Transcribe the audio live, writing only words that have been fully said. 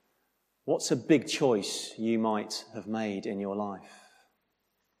What's a big choice you might have made in your life?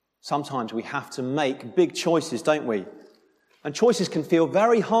 Sometimes we have to make big choices, don't we? And choices can feel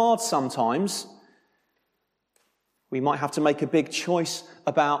very hard sometimes. We might have to make a big choice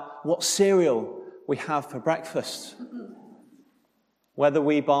about what cereal we have for breakfast. Whether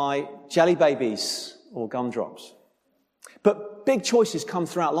we buy Jelly Babies or gumdrops. But big choices come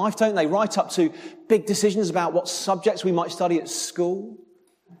throughout life, don't they? Right up to big decisions about what subjects we might study at school.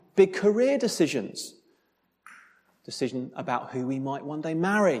 Big career decisions. Decision about who we might one day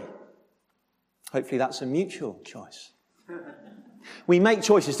marry. Hopefully that's a mutual choice. We make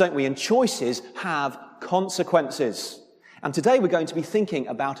choices, don't we? And choices have consequences. And today we're going to be thinking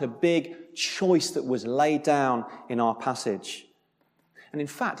about a big choice that was laid down in our passage. And in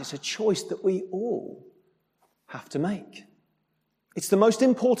fact, it's a choice that we all have to make. It's the most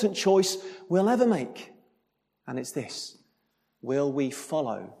important choice we'll ever make. And it's this: will we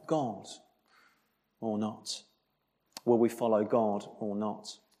follow God or not? Will we follow God or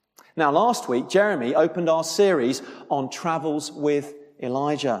not? Now, last week, Jeremy opened our series on travels with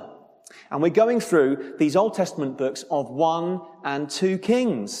Elijah. And we're going through these Old Testament books of 1 and 2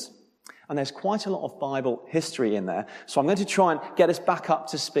 Kings. And there's quite a lot of Bible history in there. So I'm going to try and get us back up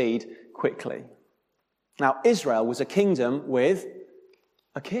to speed quickly. Now, Israel was a kingdom with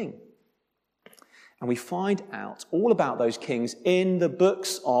a king. And we find out all about those kings in the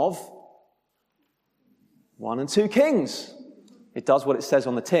books of 1 and 2 Kings. It does what it says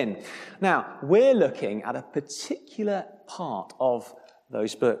on the tin. Now, we're looking at a particular part of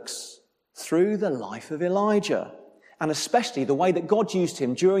those books through the life of Elijah, and especially the way that God used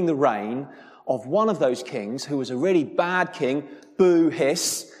him during the reign of one of those kings who was a really bad king, boo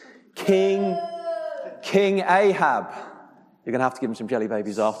hiss, King Ahab. You're going to have to give him some Jelly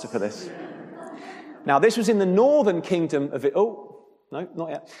Babies after for this. Now, this was in the northern kingdom of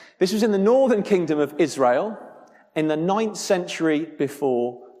This was in the northern kingdom of Israel in the 9th century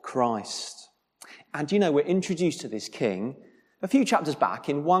before Christ. And you know, we're introduced to this king a few chapters back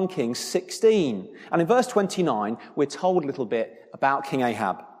in 1 Kings 16. And in verse 29, we're told a little bit about King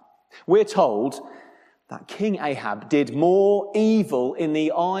Ahab. We're told that King Ahab did more evil in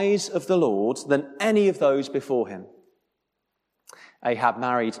the eyes of the Lord than any of those before him. Ahab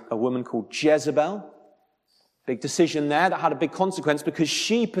married a woman called Jezebel. Big decision there that had a big consequence because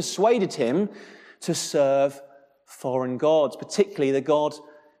she persuaded him to serve foreign gods, particularly the god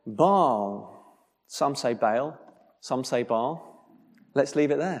Baal. Some say Baal, some say Baal. Let's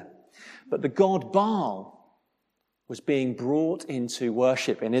leave it there. But the god Baal was being brought into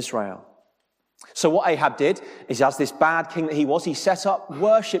worship in Israel. So what Ahab did is, as this bad king that he was, he set up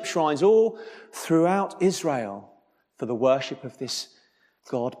worship shrines all throughout Israel for the worship of this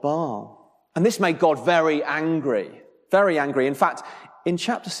god Baal. And this made God very angry, very angry. In fact, in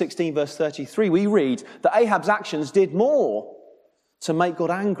chapter 16, verse 33, we read that Ahab's actions did more to make God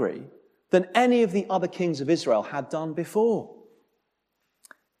angry than any of the other kings of Israel had done before.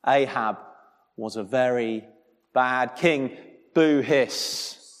 Ahab was a very bad king. Boo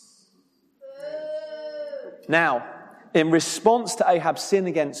hiss. Now, in response to Ahab's sin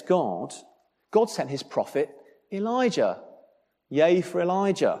against God, God sent his prophet Elijah. Yay for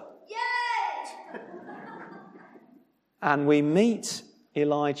Elijah. Yay! And we meet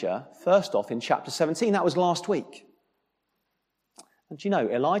Elijah, first off, in chapter 17. That was last week. And you know,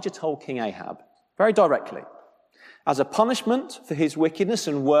 Elijah told King Ahab, very directly, as a punishment for his wickedness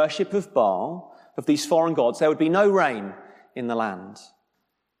and worship of Baal, of these foreign gods, there would be no rain in the land.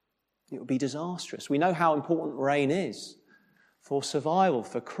 It would be disastrous. We know how important rain is for survival,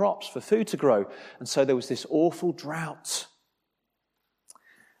 for crops, for food to grow. And so there was this awful drought.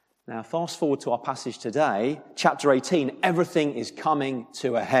 Now, fast forward to our passage today, chapter 18, everything is coming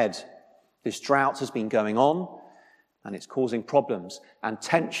to a head. This drought has been going on, and it's causing problems. And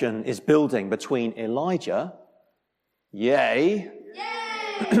tension is building between Elijah, yay,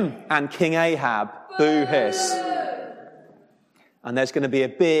 and King Ahab, boo hiss. And there's going to be a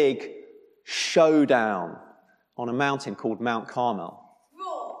big showdown on a mountain called Mount Carmel.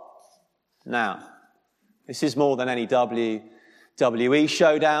 Now, this is more than any WWE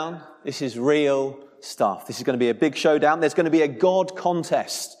showdown. This is real stuff. This is going to be a big showdown. There's going to be a God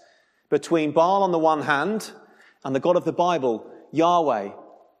contest between Baal on the one hand and the God of the Bible, Yahweh,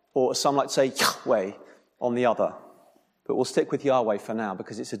 or as some like to say, Yahweh, on the other. But we'll stick with Yahweh for now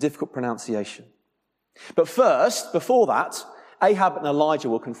because it's a difficult pronunciation. But first, before that, Ahab and Elijah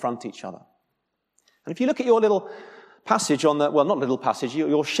will confront each other. And if you look at your little passage on the, well, not little passage,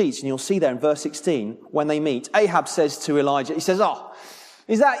 your sheets, and you'll see there in verse 16, when they meet, Ahab says to Elijah, he says, "Oh,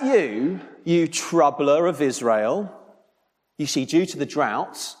 is that you, you troubler of Israel? You see, due to the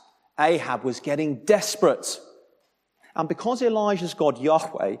droughts, Ahab was getting desperate. And because Elijah's God,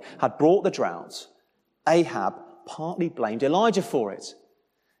 Yahweh, had brought the drought, Ahab partly blamed Elijah for it.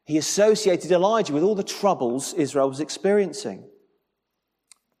 He associated Elijah with all the troubles Israel was experiencing.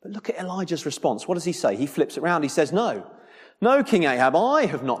 But look at Elijah's response. What does he say? He flips it around. He says, no, King Ahab, I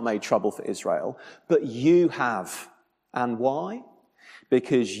have not made trouble for Israel, but you have. And why?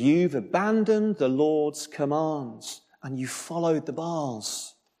 Because you've abandoned the Lord's commands and you followed the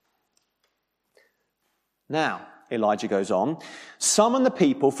Baals. Now, Elijah goes on, summon the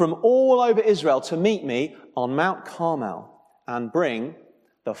people from all over Israel to meet me on Mount Carmel and bring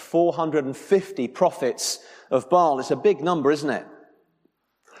the 450 prophets of Baal. It's a big number, isn't it?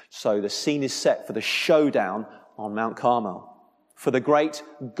 So the scene is set for the showdown on Mount Carmel, for the great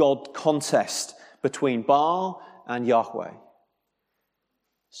God contest between Baal and Yahweh.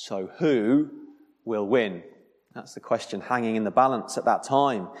 So who will win? That's the question hanging in the balance at that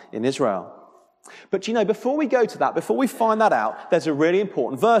time in Israel. But before we go to that, before we find that out, there's a really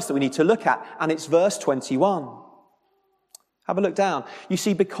important verse that we need to look at, and it's verse 21. Have a look down. You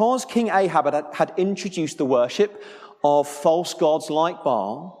see, because King Ahab had introduced the worship of false gods like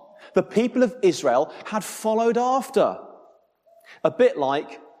Baal, the people of Israel had followed after. A bit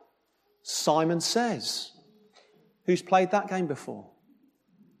like Simon Says. Who's played that game before?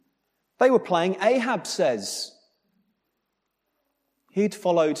 They were playing Ahab Says. He'd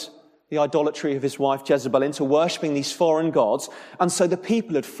followed the idolatry of his wife Jezebel into worshipping these foreign gods, and so the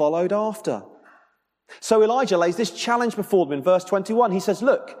people had followed after. So Elijah lays this challenge before them in verse 21. He says,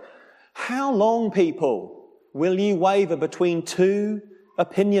 look, how long, people, will you waver between two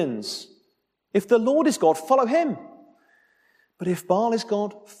opinions? If the Lord is God, follow him. But if Baal is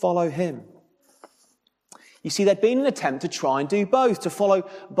God, follow him. You see, there'd been an attempt to try and do both, to follow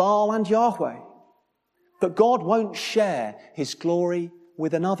Baal and Yahweh. But God won't share his glory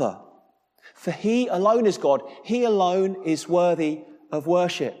with another. For he alone is God. He alone is worthy of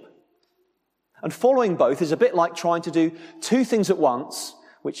worship. And following both is a bit like trying to do two things at once,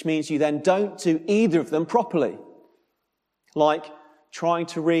 which means you then don't do either of them properly. Like trying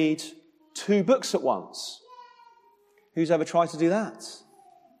to read two books at once. Who's ever tried to do that?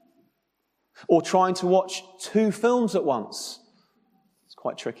 Or trying to watch two films at once. It's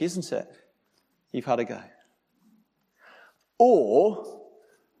quite tricky, isn't it? You've had a go. Or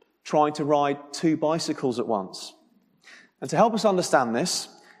trying to ride two bicycles at once. And to help us understand this,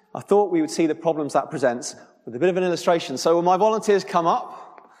 I thought we would see the problems that presents with a bit of an illustration. So will my volunteers come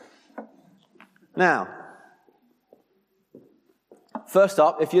up? Now, first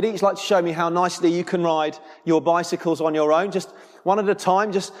up, if you'd each like to show me how nicely you can ride your bicycles on your own, just one at a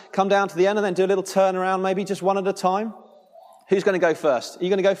time, just come down to the end and then do a little turn around, maybe just one at a time. Who's going to go first? Are you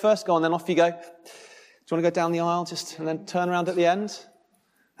going to go first? Go on, then off you go. Do you want to go down the aisle just and then turn around at the end?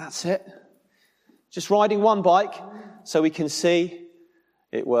 That's it. Just riding one bike so we can see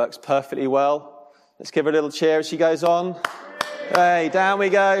it works perfectly well. Let's give her a little cheer as she goes on. Hey, down we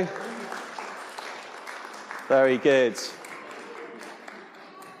go. Very good.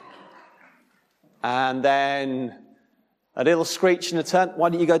 And then a little screech and a turn. Why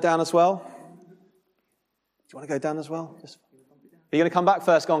don't you go down as well? Do you want to go down as well? Are you going to come back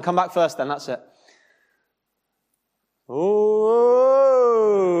first? Go on, come back first then. That's it. Oh,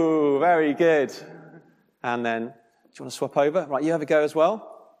 very good. And then, do you want to swap over? Right, you have a go as well.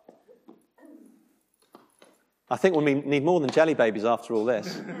 I think we'll need more than jelly babies after all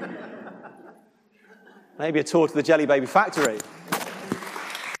this. Maybe a tour to the jelly baby factory.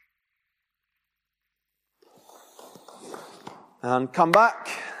 And come back.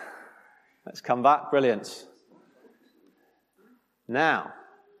 Let's come back. Brilliant. Now,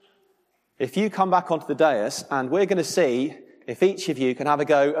 if you come back onto the dais, and we're going to see if each of you can have a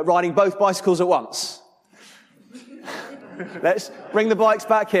go at riding both bicycles at once. Let's bring the bikes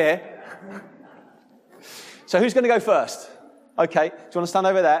back here. So who's going to go first? Okay, do you want to stand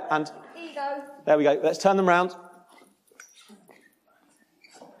over there? And here you go. There we go. Let's turn them round.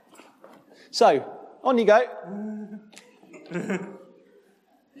 So, on you go.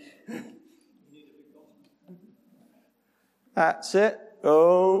 That's it.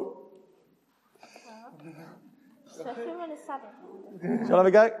 Oh. So if we're on a saddle. Do you want to have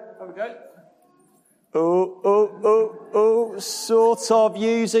a go? Have a go. Oh, sort of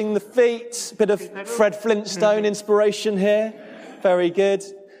using the feet. Bit of Fred Flintstone inspiration here. Very good.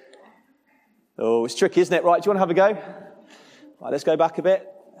 Oh, it's tricky, isn't it? Right, do you want to have a go? Right, let's go back a bit.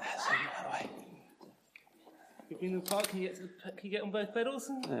 In the park, can you get on both pedals?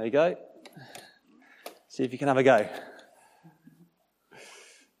 There we go. See if you can have a go.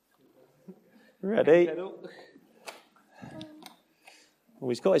 Ready? Oh,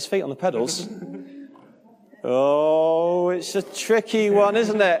 he's got his feet on the pedals. Oh, it's a tricky one,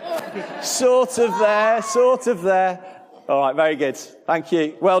 isn't it? Sort of there, sort of there. All right, very good. Thank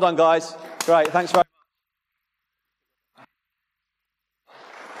you. Well done, guys. Great, thanks very much.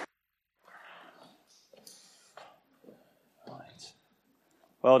 Right.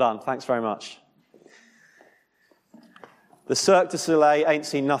 Well done, thanks very much. The Cirque du Soleil ain't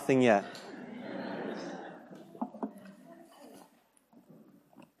seen nothing yet.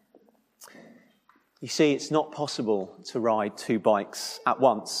 You see, it's not possible to ride two bikes at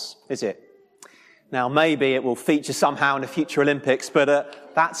once, is it? Now, maybe it will feature somehow in the future Olympics,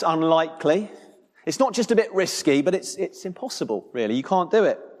 but that's unlikely. It's not just a bit risky, but it's impossible, really. You can't do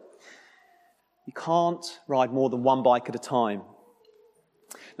it. You can't ride more than one bike at a time.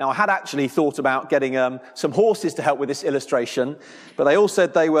 Now, I had actually thought about getting some horses to help with this illustration, but they all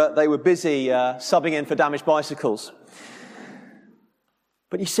said they were busy subbing in for damaged bicycles.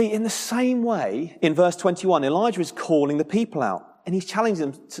 But you see, in the same way, in verse 21, Elijah is calling the people out, and he's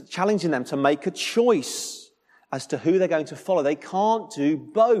challenging them to make a choice as to who they're going to follow. They can't do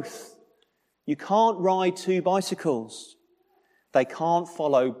both. You can't ride two bicycles. They can't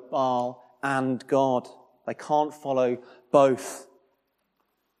follow Baal and God. They can't follow both.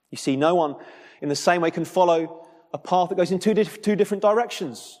 You see, no one in the same way can follow a path that goes in two different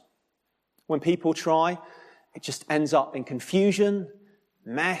directions. When people try, it just ends up in confusion,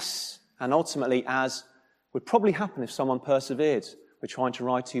 mess, and ultimately, as would probably happen if someone persevered with trying to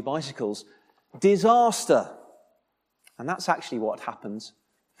ride two bicycles, disaster. And that's actually what happens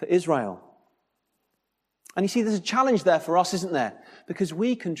for Israel. And you see, there's a challenge there for us, isn't there? Because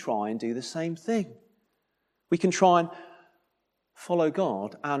we can try and do the same thing. We can try and follow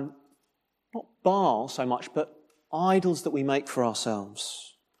God, and not Baal so much, but idols that we make for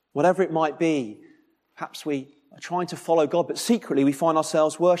ourselves. Whatever it might be, perhaps we are trying to follow God, but secretly we find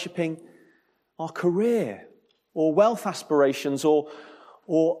ourselves worshipping our career or wealth aspirations or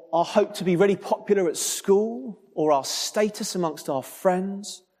our hope to be really popular at school or our status amongst our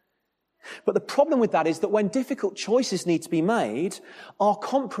friends. But the problem with that is that when difficult choices need to be made, our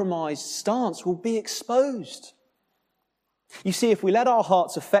compromised stance will be exposed. You see, if we let our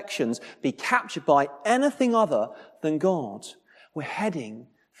heart's affections be captured by anything other than God, we're heading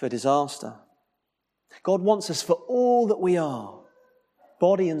for disaster. God wants us for all that we are,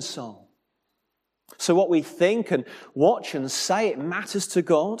 body and soul. So what we think and watch and say, it matters to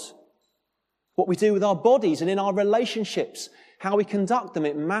God. What we do with our bodies and in our relationships, how we conduct them,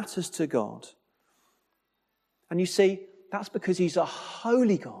 it matters to God. And you see, that's because He's a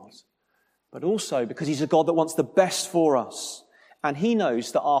holy God, but also because He's a God that wants the best for us. And He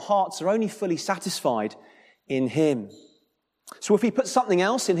knows that our hearts are only fully satisfied in Him. So if we put something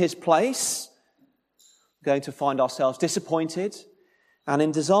else in His place, we're going to find ourselves disappointed and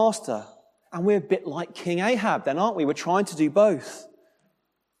in disaster. And we're a bit like King Ahab then, aren't we? We're trying to do both.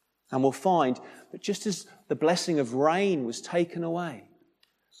 And we'll find that just as the blessing of rain was taken away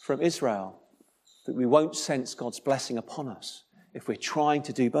from Israel, that we won't sense God's blessing upon us if we're trying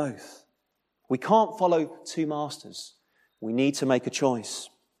to do both. We can't follow two masters. We need to make a choice.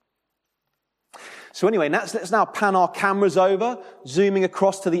 So anyway, let's now pan our cameras over, zooming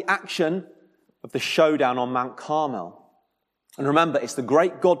across to the action of the showdown on Mount Carmel. And remember, it's the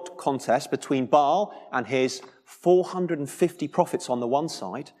great God contest between Baal and his 450 prophets on the one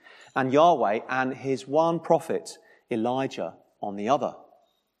side, and Yahweh and his one prophet, Elijah, on the other.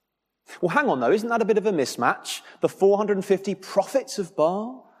 Well, hang on though, isn't that a bit of a mismatch? The 450 prophets of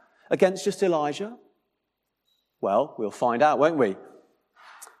Baal against just Elijah? Well, we'll find out, won't we?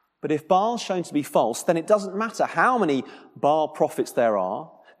 But if Baal's shown to be false, then it doesn't matter how many Baal prophets there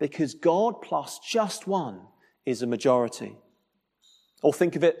are, because God plus just one is a majority. Or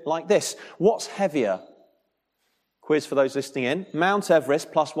think of it like this. What's heavier? Quiz for those listening in. Mount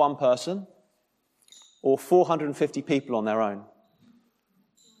Everest plus one person, or 450 people on their own?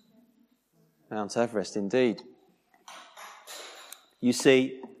 Mount Everest, indeed. You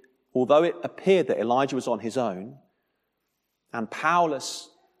see, although it appeared that Elijah was on his own, and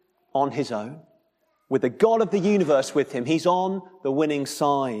powerless on his own, with the God of the universe with him, he's on the winning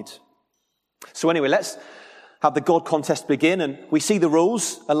side. So anyway, let's have the God contest begin, and we see the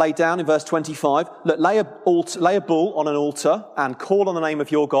rules are laid down in verse 25. Look, lay a bull on an altar and call on the name of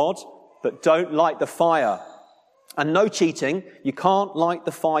your God, but don't light the fire. And no cheating. You can't light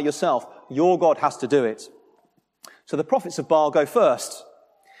the fire yourself. Your God has to do it. So the prophets of Baal go first.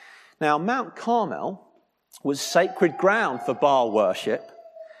 Now, Mount Carmel was sacred ground for Baal worship,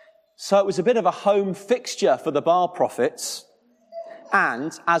 so it was a bit of a home fixture for the Baal prophets.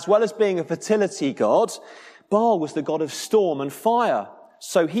 And as well as being a fertility god, Baal was the god of storm and fire.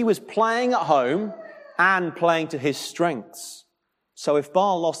 So he was playing at home and playing to his strengths. So if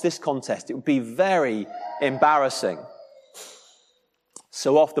Baal lost this contest, it would be very embarrassing.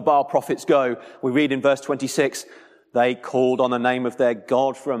 So off the Baal prophets go. We read in verse 26, they called on the name of their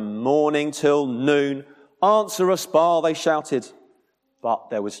God from morning till noon. Answer us, Baal, they shouted. But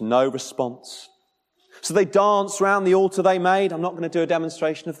there was no response. So they danced round the altar they made. I'm not going to do a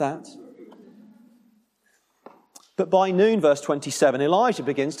demonstration of that. But by noon, verse 27, Elijah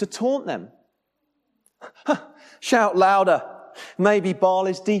begins to taunt them. Shout louder. Maybe Baal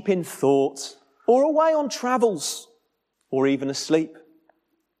is deep in thought, or away on travels, or even asleep.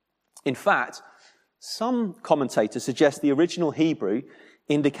 In fact, some commentators suggest the original Hebrew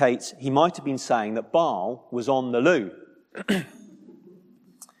indicates he might have been saying that Baal was on the loo.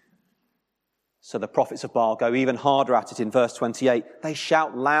 So the prophets of Baal go even harder at it in verse 28. They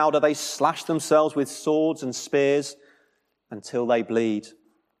shout louder, they slash themselves with swords and spears until they bleed.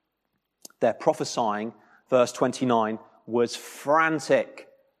 Their prophesying, verse 29, was frantic.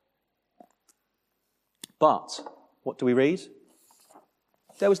 But what do we read?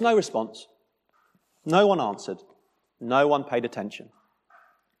 There was no response. No one answered. No one paid attention.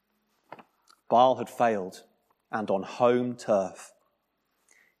 Baal had failed, and on home turf.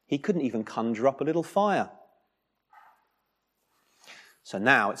 He couldn't even conjure up a little fire. So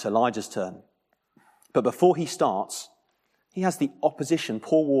now it's Elijah's turn. But before he starts, he has the opposition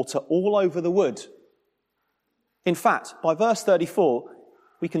pour water all over the wood. In fact, by verse 34,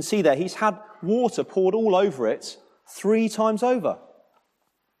 we can see there he's had water poured all over it 3 times over.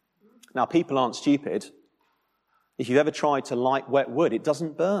 Now, people aren't stupid. If you've ever tried to light wet wood, it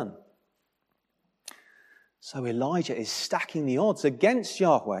doesn't burn. So Elijah is stacking the odds against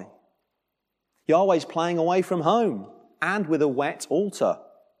Yahweh. Yahweh's playing away from home and with a wet altar.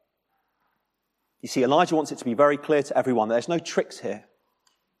 You see, Elijah wants it to be very clear to everyone that there's no tricks here.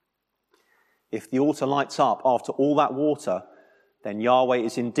 If the altar lights up after all that water, then Yahweh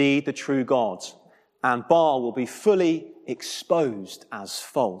is indeed the true God, and Baal will be fully exposed as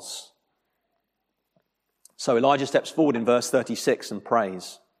false. So Elijah steps forward in verse 36 and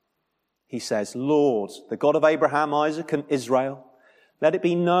prays. He says, Lord, the God of Abraham, Isaac, and Israel, let it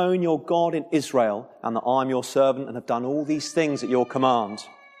be known you're God in Israel, and that I'm your servant and have done all these things at your command.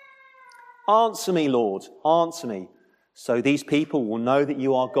 Answer me, Lord, answer me, so these people will know that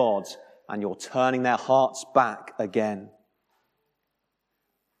you are God, and you're turning their hearts back again.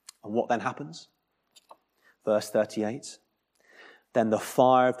 And what then happens? Verse 38. Then the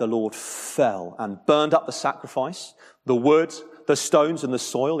fire of the Lord fell and burned up the sacrifice, the wood, the stones and the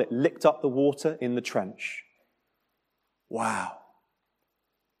soil. It licked up the water in the trench. Wow.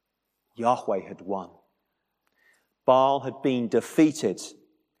 Yahweh had won. Baal had been defeated.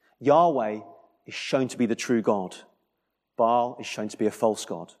 Yahweh is shown to be the true God. Baal is shown to be a false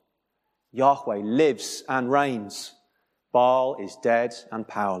god. Yahweh lives and reigns. Baal is dead and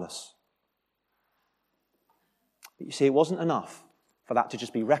powerless. But you see, it wasn't enough for that to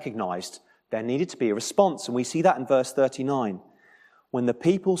just be recognized. There needed to be a response, and we see that in verse 39. When the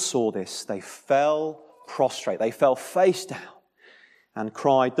people saw this, they fell prostrate. They fell face down and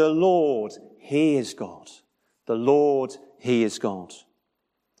cried, "The Lord, He is God. The Lord, He is God."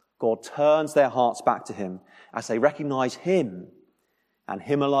 God turns their hearts back to Him as they recognize Him and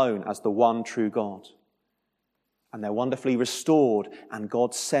Him alone as the one true God. And they're wonderfully restored, and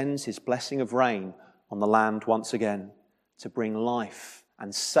God sends His blessing of rain on the land once again to bring life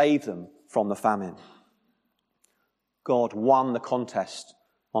and save them from the famine. God won the contest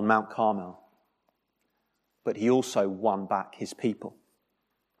on Mount Carmel, but He also won back His people.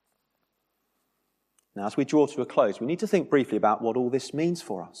 Now, as we draw to a close, we need to think briefly about what all this means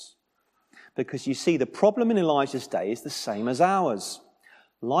for us. Because you see, the problem in Elijah's day is the same as ours.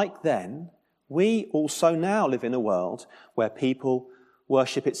 Like then, we also now live in a world where people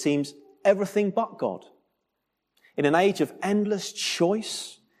worship, it seems, everything but God. In an age of endless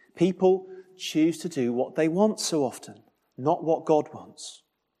choice, people choose to do what they want so often, not what God wants.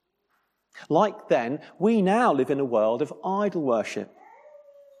 Like then, we now live in a world of idol worship.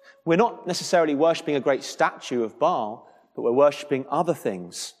 We're not necessarily worshipping a great statue of Baal, but we're worshipping other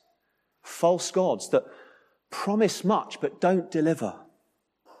things, false gods that promise much but don't deliver.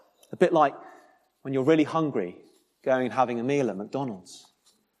 A bit like when you're really hungry, going and having a meal at McDonald's.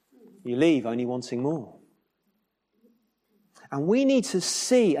 You leave only wanting more. And we need to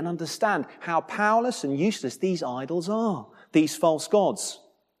see and understand how powerless and useless these idols are, these false gods.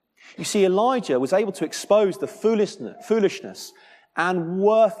 You see, Elijah was able to expose the foolishness and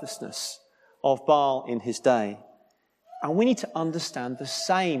worthlessness of Baal in his day. And we need to understand the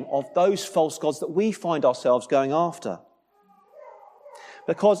same of those false gods that we find ourselves going after.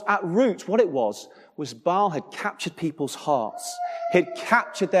 Because at root, what it was Baal had captured people's hearts. He'd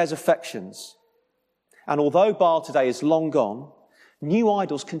captured their affections. And although Baal today is long gone, new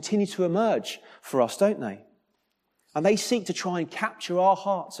idols continue to emerge for us, don't they? And they seek to try and capture our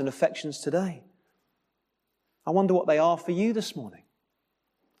hearts and affections today. I wonder what they are for you this morning.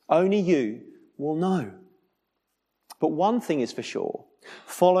 Only you will know. But one thing is for sure,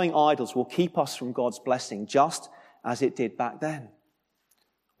 following idols will keep us from God's blessing just as it did back then.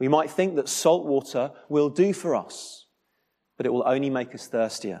 We might think that salt water will do for us, but it will only make us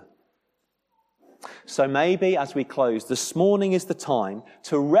thirstier. So maybe as we close, this morning is the time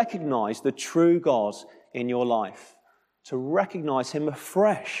to recognize the true God in your life, to recognize him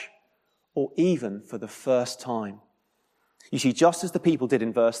afresh or even for the first time. You see, just as the people did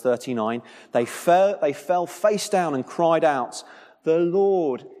in verse 39, they fell face down and cried out, "The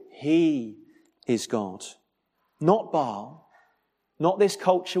Lord, he is God." Not Baal, not this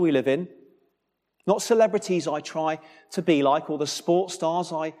culture we live in, not celebrities I try to be like or the sports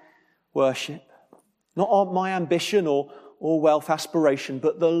stars I worship, not my ambition or wealth aspiration,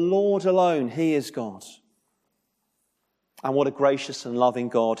 but the Lord alone, he is God. And what a gracious and loving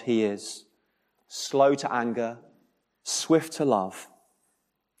God he is. Slow to anger, swift to love.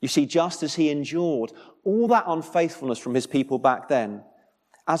 You see, just as he endured all that unfaithfulness from his people back then,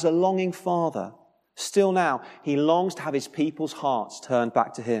 as a longing father, still now he longs to have his people's hearts turned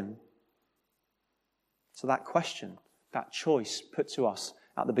back to him. So that question, that choice put to us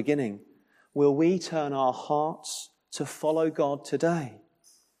at the beginning, will we turn our hearts to follow God today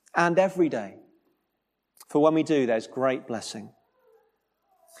and every day? For when we do, there's great blessing.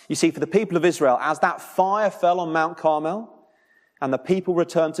 You see, for the people of Israel, as that fire fell on Mount Carmel and the people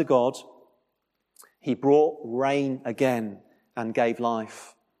returned to God, he brought rain again and gave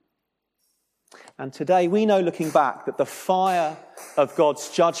life. And today we know, looking back, that the fire of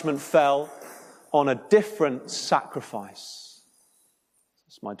God's judgment fell on a different sacrifice.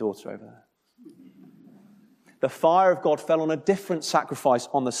 It's my daughter over there. The fire of God fell on a different sacrifice,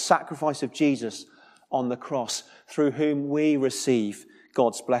 on the sacrifice of Jesus on the cross, through whom we receive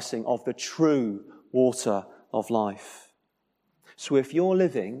God's blessing of the true water of life. So if you're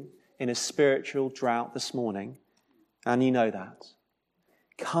living in a spiritual drought this morning, and you know that,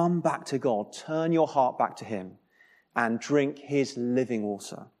 come back to God, turn your heart back to him, and drink his living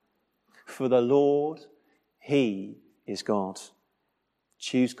water. For the Lord, he is God.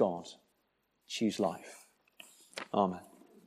 Choose God. Choose life. Amen.